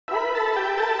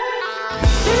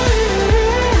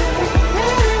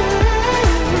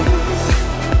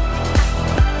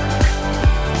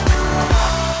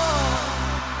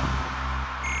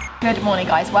Good morning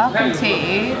guys, welcome to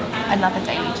another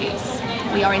Daily Juice.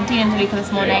 We are in Dean and DeLuca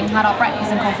this morning, had our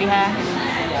breakfast and coffee here.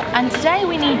 And today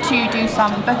we need to do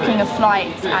some booking of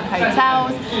flights and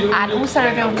hotels and also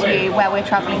reveal to you where we're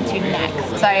travelling to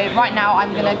next. So right now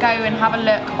I'm going to go and have a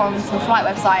look on some flight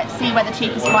websites, see where the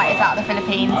cheapest flight is out of the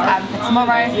Philippines for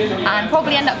tomorrow, and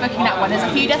probably end up booking that one. There's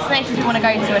a few destinations we want to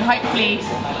go to, and hopefully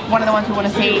one of the ones we want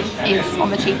to see is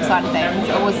on the cheaper side of things,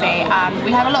 but we'll see.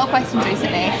 We had a lot of questions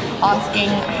recently asking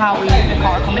how we book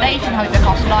our accommodation, how we book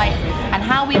our flights, and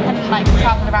how we can like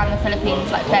travel around the Philippines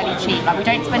like fairly cheap. Like we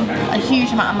don't spend a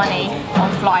huge amount of money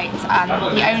on flights.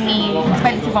 The only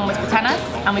expensive one was Batanes,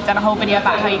 and we've done a whole video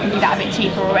about how you can do that a bit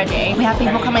cheaper already. We have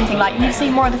people commenting like, you've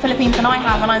seen more of the Philippines than I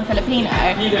have and I'm Filipino.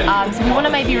 So we want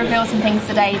to maybe reveal some things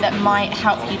today that might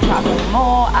help you travel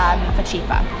more for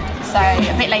cheaper. So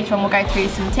a bit later on we'll go through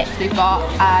some tips we've got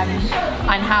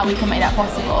and how we can make that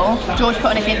possible. George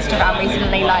put on his Instagram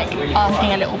recently like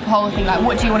asking a little poll thing like,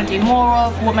 what do you want to do more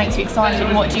of? What makes you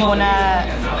excited? What do you want to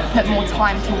put more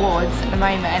time towards at the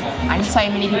moment? And so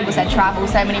many people said travel,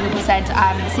 so many people said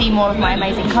see more of my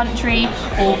amazing country,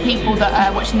 or people that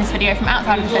are watching this video from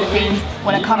outside of the Philippines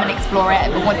want to come and explore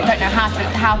it but don't know how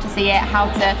to see it,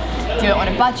 how to do it on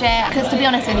a budget. Because to be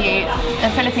honest with you, the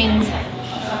Philippines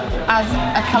as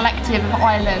a collective of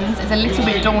islands is a little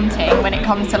bit daunting when it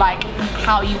comes to like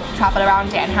how you travel around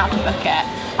it and how to book it.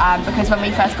 Because when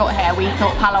we first got here we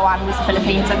thought Palawan was the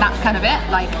Philippines and that's kind of it.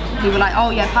 Like we were like,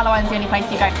 oh yeah, Palawan's the only place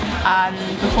you go.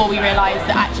 Before we realised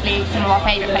that actually some of our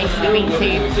favourite places we've been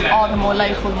to are the more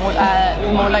local, the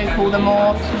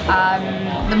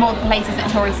more places that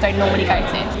tourists don't normally go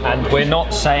to. And we're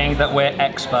not saying that we're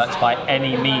experts by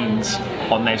any means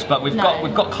on this, but we've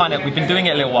been doing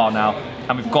it a little while now.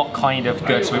 And we've got kind of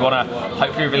good, so we want to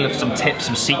hopefully reveal some tips,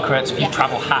 some secrets, a few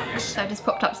travel hacks. So I just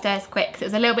popped upstairs quick, so it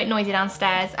was a little bit noisy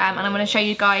downstairs, and I'm going to show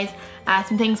you guys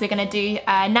some things we're going to do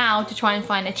now to try and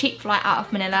find a cheap flight out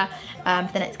of Manila for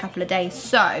the next couple of days.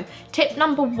 So tip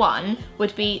number one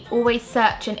would be always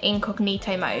search in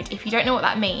incognito mode. If you don't know what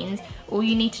that means, all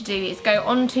you need to do is go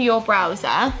onto your browser.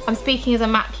 I'm speaking as a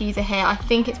Mac user here. I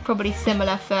think it's probably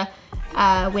similar for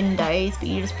Windows, but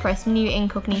you just press new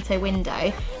incognito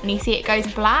window and you see it goes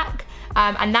black,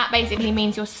 and that basically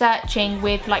means you're searching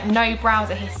with like no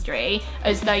browser history,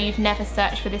 as though you've never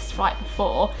searched for this flight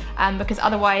before, because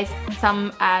otherwise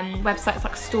some websites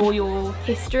like store your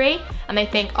history and they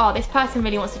think, oh, this person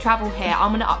really wants to travel here,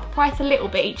 I'm gonna up the price a little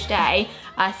bit each day,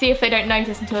 see if they don't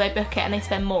notice until they book it and they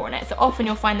spend more on it. So often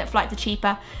you'll find that flights are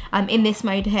cheaper in this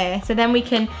mode here. So then we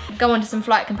can go onto some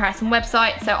flight comparison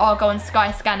websites. So I'll go on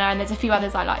Skyscanner, and there's a few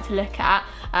others I like to look at.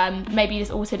 Maybe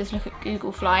just look at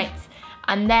Google Flights.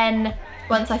 And then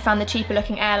once I found the cheaper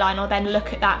looking airline, I'll then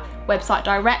look at that website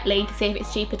directly to see if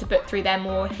it's cheaper to book through them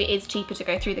or if it is cheaper to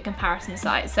go through the comparison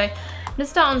site. So I'm gonna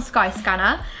start on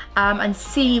Skyscanner and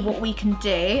see what we can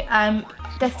do.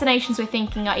 Destinations we're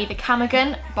thinking are either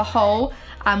Camaguan, Bohol.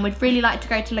 We'd really like to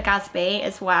go to Legazpi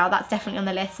as well. That's definitely on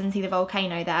the list, and see the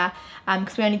volcano there.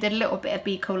 Because we only did a little bit of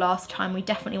Bicol last time. We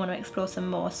definitely want to explore some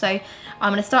more. So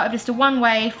I'm going to start with just a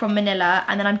one-way from Manila,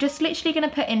 and then I'm just literally going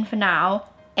to put in for now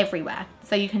everywhere.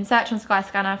 So you can search on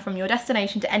Skyscanner from your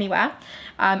destination to anywhere,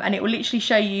 and it will literally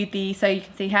show you so you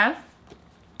can see here.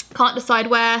 Can't decide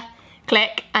where,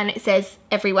 click, and it says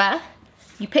everywhere.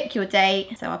 You pick your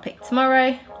date, so I'll pick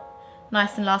tomorrow.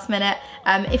 Nice and last minute.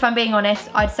 If I'm being honest,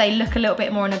 I'd say look a little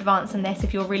bit more in advance than this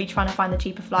if you're really trying to find the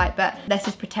cheaper flight, but let's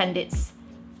just pretend it's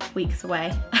weeks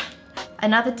away.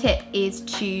 Another tip is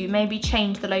to maybe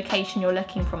change the location you're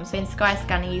looking from. So in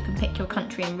Skyscanner you can pick your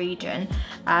country and region.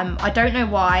 I don't know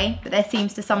why, but there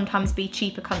seems to sometimes be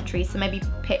cheaper countries. So maybe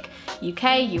pick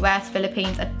UK, US,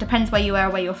 Philippines. It depends where you are,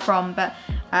 where you're from, but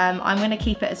I'm going to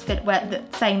keep it as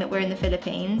saying that we're in the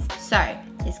Philippines. So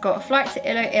it's got a flight to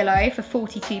Iloilo for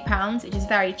 £42, which is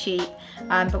very cheap,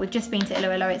 but we've just been to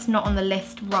Iloilo. It's not on the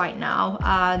list right now.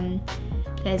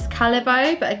 There's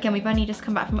Calibo, but again, we've only just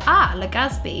come back from,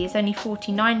 Legazpi is only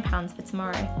 £49 for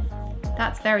tomorrow.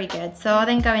 That's very good. So I'll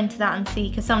then go into that and see,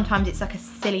 because sometimes it's like a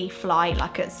silly flight,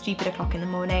 like at stupid o'clock in the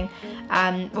morning.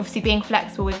 Obviously being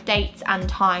flexible with dates and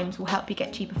times will help you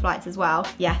get cheaper flights as well.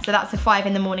 Yeah, so that's a 5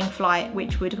 in the morning flight,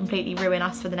 which would completely ruin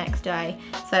us for the next day.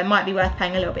 So it might be worth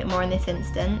paying a little bit more in this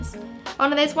instance. Oh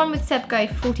no, there's one with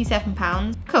SebGo for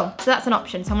 £47. Cool, so that's an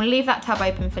option. So I'm gonna leave that tab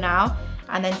open for now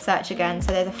and then search again.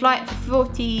 So there's a flight for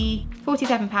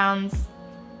 £47.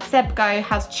 SebGo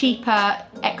has cheaper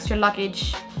extra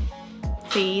luggage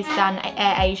fees than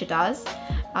AirAsia does.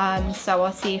 So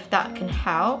I'll see if that can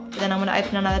help. Then I'm gonna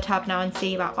open another tab now and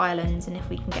see about islands and if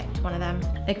we can get to one of them.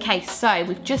 Okay, so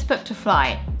we've just booked a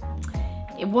flight.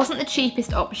 It wasn't the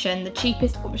cheapest option. The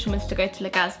cheapest option was to go to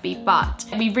Legazpi, but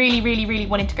we really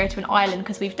wanted to go to an island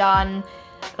because we've done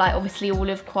like obviously all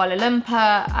of Kuala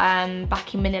Lumpur,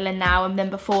 back in Manila now, and then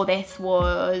before this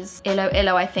was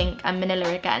Iloilo I think, and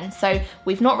Manila again. So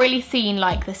we've not really seen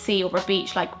like the sea or a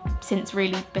beach like since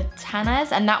really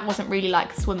Batanes, and that wasn't really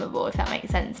like swimmable, if that makes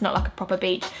sense. Not like a proper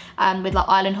beach with like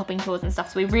island hopping tours and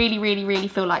stuff. So we really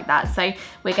feel like that. So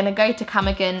we're gonna go to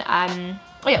Camagan.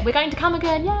 Oh yeah, we're going to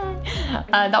Camagan, yay!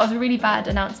 That was a really bad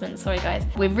announcement, sorry guys.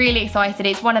 We're really excited.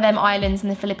 It's one of them islands in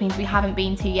the Philippines we haven't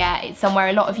been to yet. It's somewhere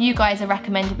a lot of you guys have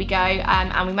recommended we go,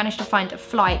 and we managed to find a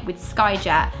flight with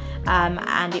Skyjet, and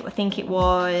I think it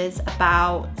was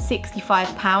about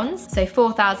 £65, so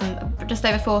 4,000, just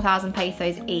over 4,000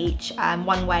 pesos each,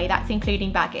 one way. That's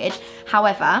including baggage.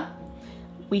 However,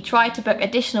 we tried to book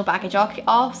additional baggage.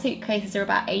 Our suitcases are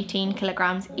about 18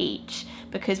 kilograms each,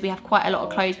 because we have quite a lot of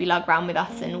clothes we lug around with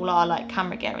us and all our like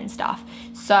camera gear and stuff.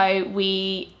 So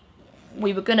we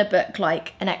were gonna book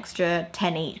like an extra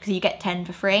 10 each, because you get 10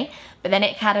 for free, but then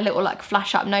it had a little like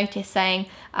flash up notice saying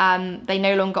they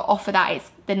no longer offer that.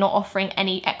 They're not offering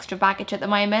any extra baggage at the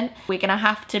moment. We're gonna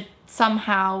have to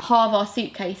somehow halve our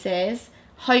suitcases,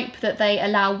 hope that they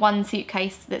allow one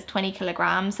suitcase that's 20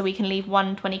 kilograms, so we can leave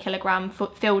one 20 kilogram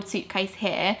filled suitcase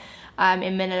here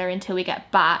in Manila until we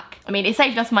get back. I mean, it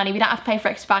saved us money. We don't have to pay for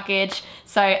extra baggage.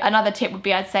 So another tip would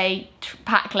be, I'd say,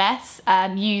 pack less,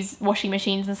 use washing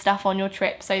machines and stuff on your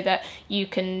trip so that you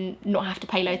can not have to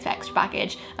pay loads of extra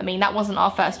baggage. I mean, that wasn't our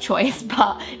first choice,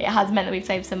 but it has meant that we've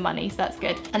saved some money, so that's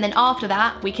good. And then after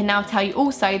that, we can now tell you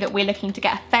also that we're looking to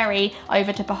get a ferry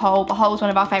over to Bohol. Bohol's one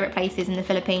of our favorite places in the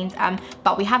Philippines,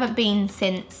 but we haven't been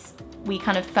since we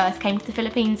kind of first came to the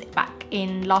Philippines back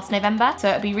in last November. So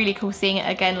it'd be really cool seeing it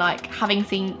again, like having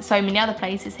seen so many other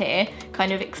places here,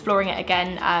 kind of exploring it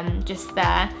again just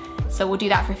there. So we'll do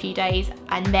that for a few days,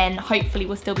 and then hopefully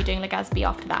we'll still be doing Legazpi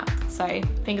after that. So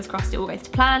fingers crossed it all goes to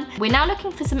plan. We're now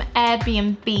looking for some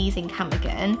Airbnbs in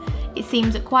Camagan. It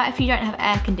seems that quite a few don't have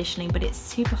air conditioning, but it's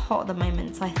super hot at the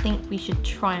moment, so I think we should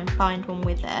try and find one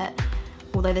with it.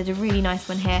 Although there's a really nice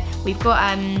one here. We've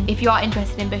got, if you are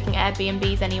interested in booking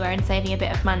Airbnbs anywhere and saving a bit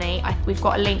of money, we've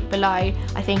got a link below.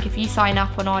 I think if you sign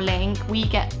up on our link, we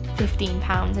get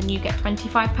 £15 and you get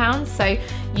 £25. So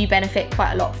you benefit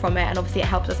quite a lot from it, and obviously it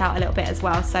helps us out a little bit as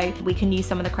well. So we can use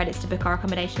some of the credits to book our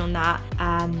accommodation on that,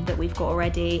 that we've got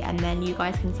already, and then you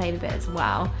guys can save a bit as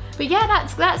well. But yeah,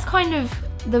 that's kind of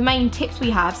the main tips we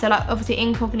have. So like obviously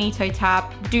incognito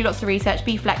tab, do lots of research,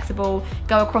 be flexible,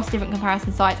 go across different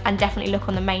comparison sites, and definitely look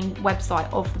on the main website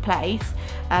of the place,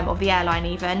 of the airline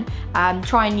even.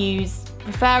 Try and use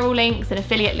referral links and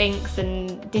affiliate links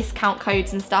and discount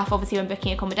codes and stuff, obviously when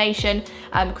booking accommodation,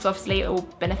 because obviously it will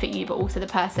benefit you but also the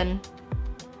person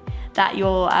that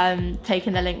you're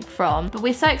taking the link from. But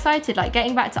we're so excited, like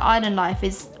getting back to island life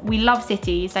we love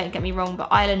cities, don't get me wrong, but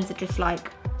islands are just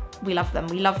like, we love them.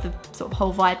 We love the sort of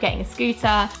whole vibe, getting a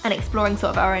scooter and exploring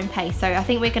sort of our own pace. So I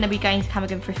think we're going to be going to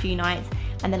Camagan for a few nights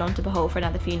and then on to Bohol for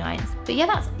another few nights. But yeah,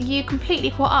 that's you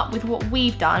completely caught up with what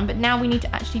we've done, but now we need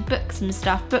to actually book some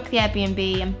stuff, book the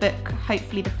Airbnb and book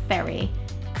hopefully the ferry.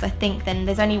 I think then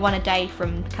there's only one a day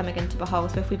from Camagan to Bohol,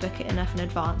 so if we book it enough in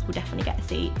advance, we'll definitely get a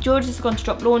seat. George has gone to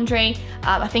drop laundry.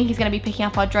 I think he's going to be picking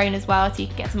up our drone as well, so you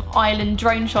can get some island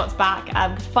drone shots back,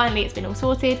 because finally it's been all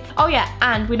sorted. Oh yeah,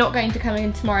 and we're not going to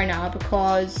Camagan tomorrow now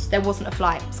because there wasn't a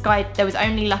flight. There was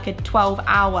only like a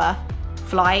 12-hour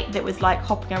flight that was like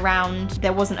hopping around.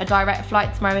 There wasn't a direct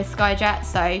flight tomorrow with Skyjet,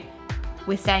 so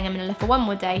we're staying in Manila for one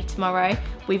more day tomorrow.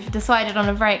 We've decided on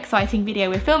a very exciting video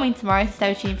we're filming tomorrow, so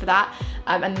stay tuned for that.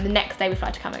 And then the next day we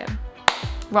fly to Camagan.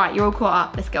 Right, you're all caught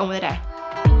up. Let's get on with the day.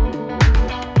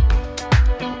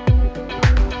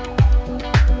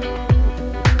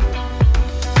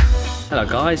 Hello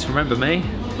guys, remember me?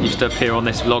 Used to appear on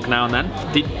this vlog now and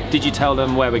then. Did you tell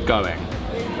them where we're going?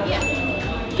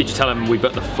 Yeah. Did you tell them we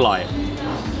booked the flight?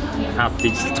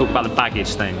 Did you talk about the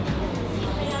baggage thing?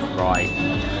 Right.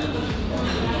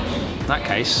 In that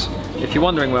case, if you're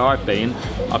wondering where I've been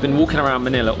walking around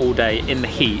Manila all day in the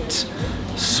heat,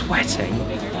 sweating,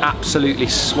 absolutely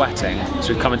sweating.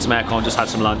 So we've come into Aircon, just had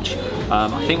some lunch.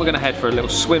 I think we're gonna head for a little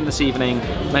swim this evening,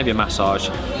 maybe a massage.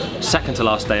 Second to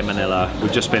last day in Manila.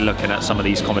 We've just been looking at some of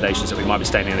these accommodations that we might be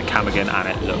staying in Camagan, and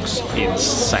it looks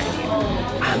insane.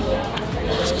 And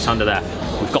it's under there.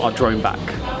 We've got our drone back.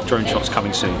 Drone shots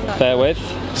coming soon. Bear with.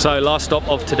 So last stop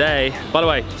of today. By the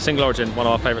way, Single Origin, one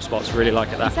of our favourite spots. Really like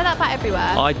it there. You say that about everywhere.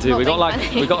 I do. We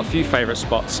got a few favourite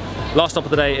spots. Last stop of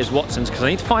the day is Watson's, because I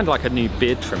need to find like a new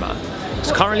beard trimmer.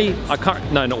 It's currently,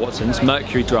 no, not Watson's,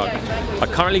 Mercury Drug. I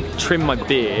currently trim my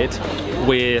beard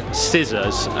with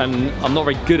scissors and I'm not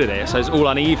very good at it, so it's all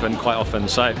uneven quite often.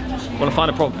 So I want to find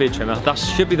a proper beard trimmer. That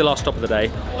should be the last stop of the day.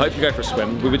 Hope you go for a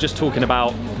swim. We were just talking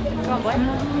about,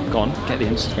 go on, get the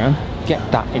Instagram.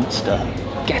 Get that Insta,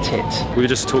 get it. We were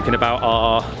just talking about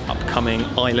our upcoming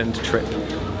island trip.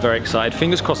 Very excited.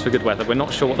 Fingers crossed for good weather. We're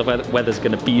not sure what the weather's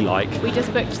going to be like. We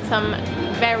just booked some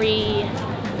very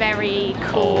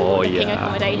cool looking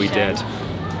accommodation. We did.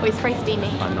 Oh, it's very steamy.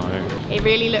 I know. It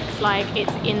really looks like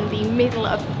it's in the middle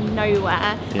of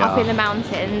nowhere, up in the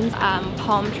mountains,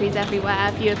 palm trees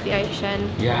everywhere, view of the ocean.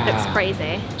 Yeah. Looks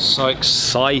crazy. So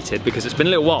excited because it's been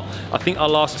a little while. I think our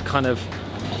last kind of,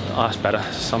 oh, that's better,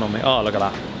 sun on me. Oh, look at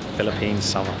that, Philippines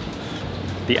summer.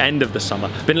 The end of the summer.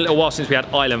 Been a little while since we had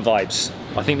island vibes.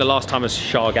 I think the last time was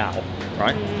Siargao,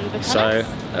 right? So,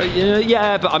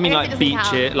 yeah, but I mean like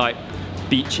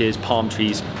beaches, palm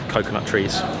trees, coconut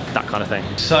trees, that kind of thing.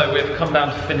 So we've come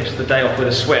down to finish the day off with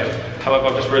a swim. However,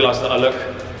 I've just realised that I look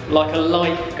like a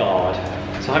lifeguard.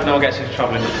 So I hope no one gets into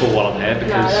trouble in the pool while I'm here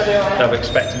because they'll be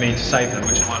expecting me to save them,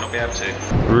 which I might not be able to.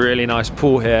 Really nice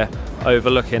pool here,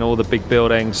 overlooking all the big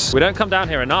buildings. We don't come down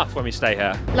here enough when we stay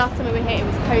here. Last time we were here, it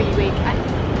was Holy Week and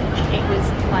it was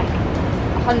like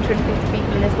 150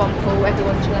 people in this one pool,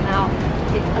 everyone's chilling out.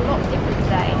 It's a lot different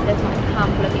today. There's like a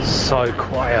handful of people. So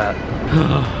quiet.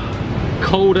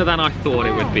 Colder than I thought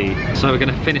it would be. So we're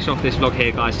going to finish off this vlog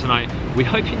here, guys, tonight. We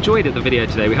hope you enjoyed the video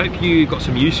today. We hope you got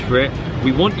some use for it.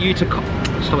 We want you to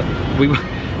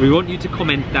we want you to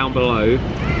comment down below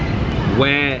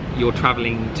where you're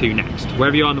traveling to next.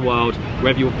 Wherever you are in the world,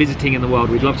 wherever you're visiting in the world,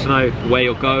 we'd love to know where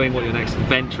you're going, what your next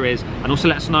adventure is, and also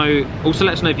let us know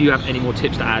if you have any more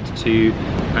tips to add to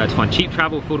find cheap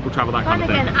travel, affordable travel, that kind of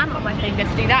thing. I'm trying to get an ant on my finger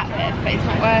to do that with, but it's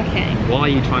not working. Why are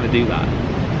you trying to do that?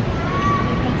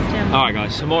 Alright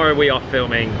guys, tomorrow we are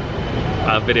filming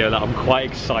a video that I'm quite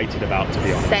excited about, to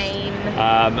be honest.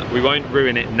 Same. We won't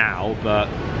ruin it now, but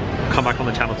come back on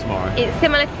the channel tomorrow. It's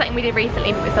similar to something we did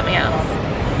recently, but with something else.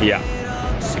 Yeah.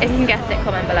 If you can guess it,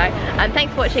 comment below. And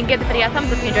thanks for watching. Give the video a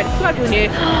thumbs up if you enjoyed it. Subscribe if you're new.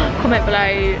 Comment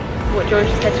below what George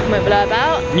said to comment below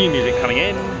about. New music coming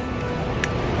in.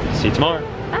 See you tomorrow.